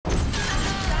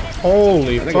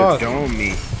Holy fuck. Dome me.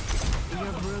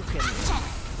 You're broken.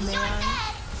 May I?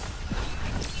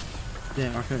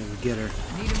 Damn, I couldn't even get her.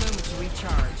 Need a moment to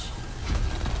recharge.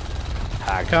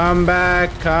 Come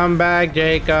back,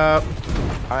 Jacob.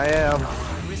 I am.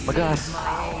 Oh my God.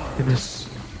 Goodness.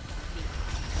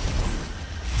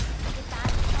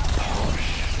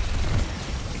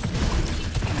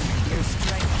 Your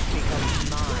strength becomes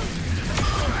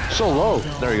mine. So low.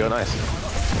 There you go. Nice.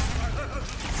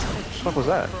 What the fuck was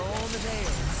that? For all the days.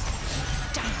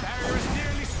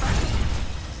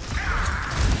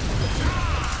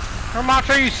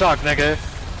 Ramatra, you suck, nigga.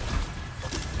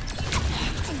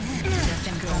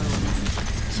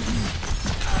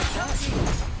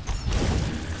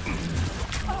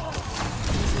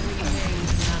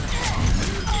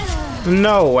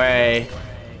 No way.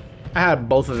 I had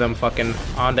both of them fucking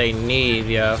on their knees,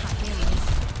 yo.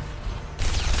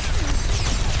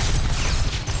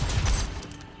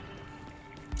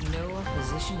 No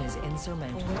opposition is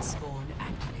insurmountable. Spawn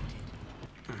activated.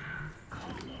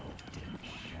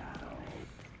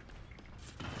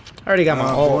 I already got my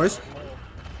ult. Boys.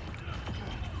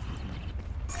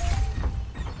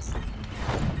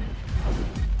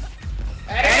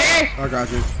 I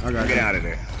got you. I got Get you. out of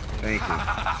there. Thank you.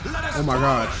 Oh my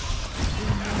god.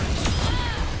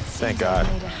 Thank God.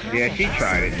 Yeah, she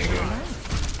tried it, nigga.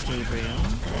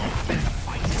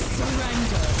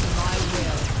 Surrender to my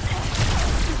will.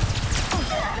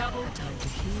 Double time to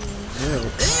heal.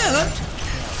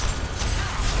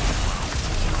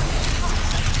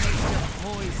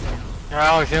 Poison.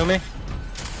 Alex, heal me.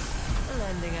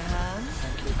 Lending a hand.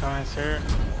 Thank you, kind sir.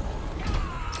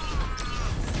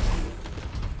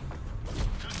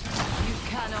 You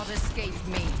cannot escape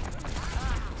me.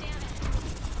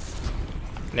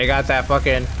 They got that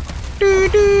fucking doo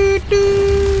doo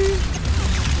doo.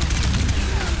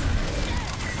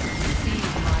 Receive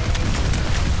my aid.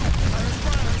 I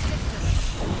require assistance.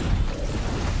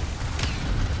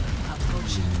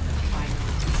 Approaching the final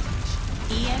destination.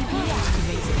 EMP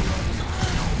activated.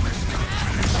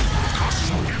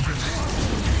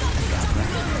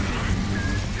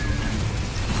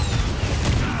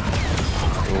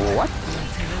 What?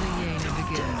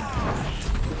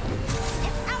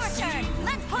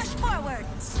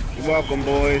 You're welcome,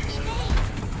 boys.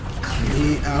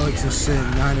 Me, Alex, and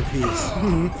Sin, 9 apiece.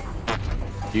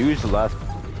 You used the last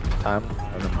time. Oh,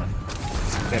 never mind.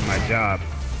 That's my job.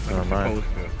 Never mind.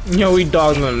 Yo, we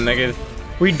dogged on them niggas.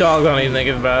 We dogged on these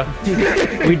niggas, bro.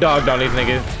 We dogged on these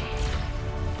niggas.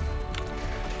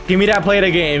 Give me that play of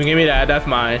the game. Give me that. That's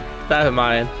mine. That's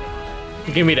mine.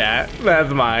 Give me that.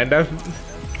 That's mine. That's.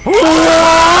 What?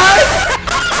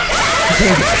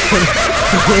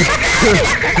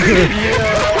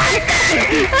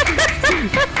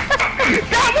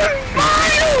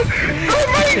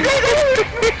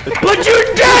 But you're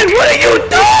dead! What did you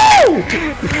do?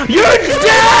 You're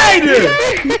dead!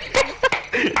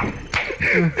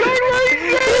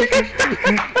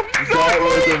 That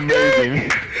was amazing.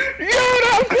 Yo,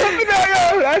 I'm clipping that,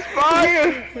 yo. That's fire.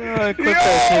 Clip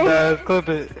that shit, guys. Clip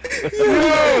it.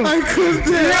 I clipped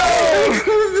it!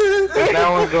 That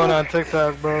one's going on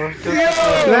TikTok, bro.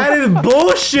 That is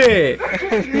bullshit!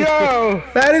 Yo.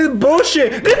 That is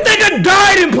bullshit! This nigga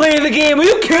died in playing the game! Are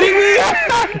you kidding me? Yo,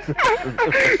 that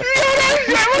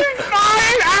shit was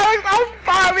fire, Alex. I'm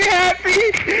finally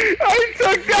happy. I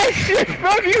took that shit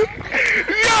from you.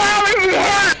 Yo, Alex was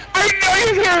hurt. I know he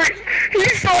was hurt. He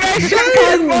saw that shit.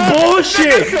 That is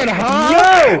bullshit! Said, huh?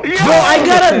 Yo! Bro, I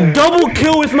got a double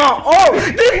kill with my ult!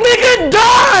 This nigga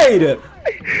died!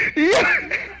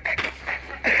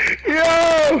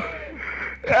 Yo!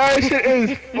 That shit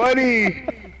is funny.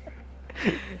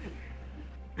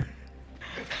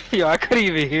 Yo, I couldn't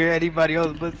even hear anybody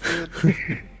else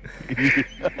listening.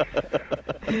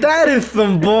 That is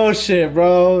some bullshit,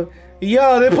 bro.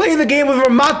 Yo, they're playing the game with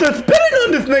Ramata spinning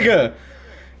on this nigga!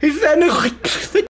 He said,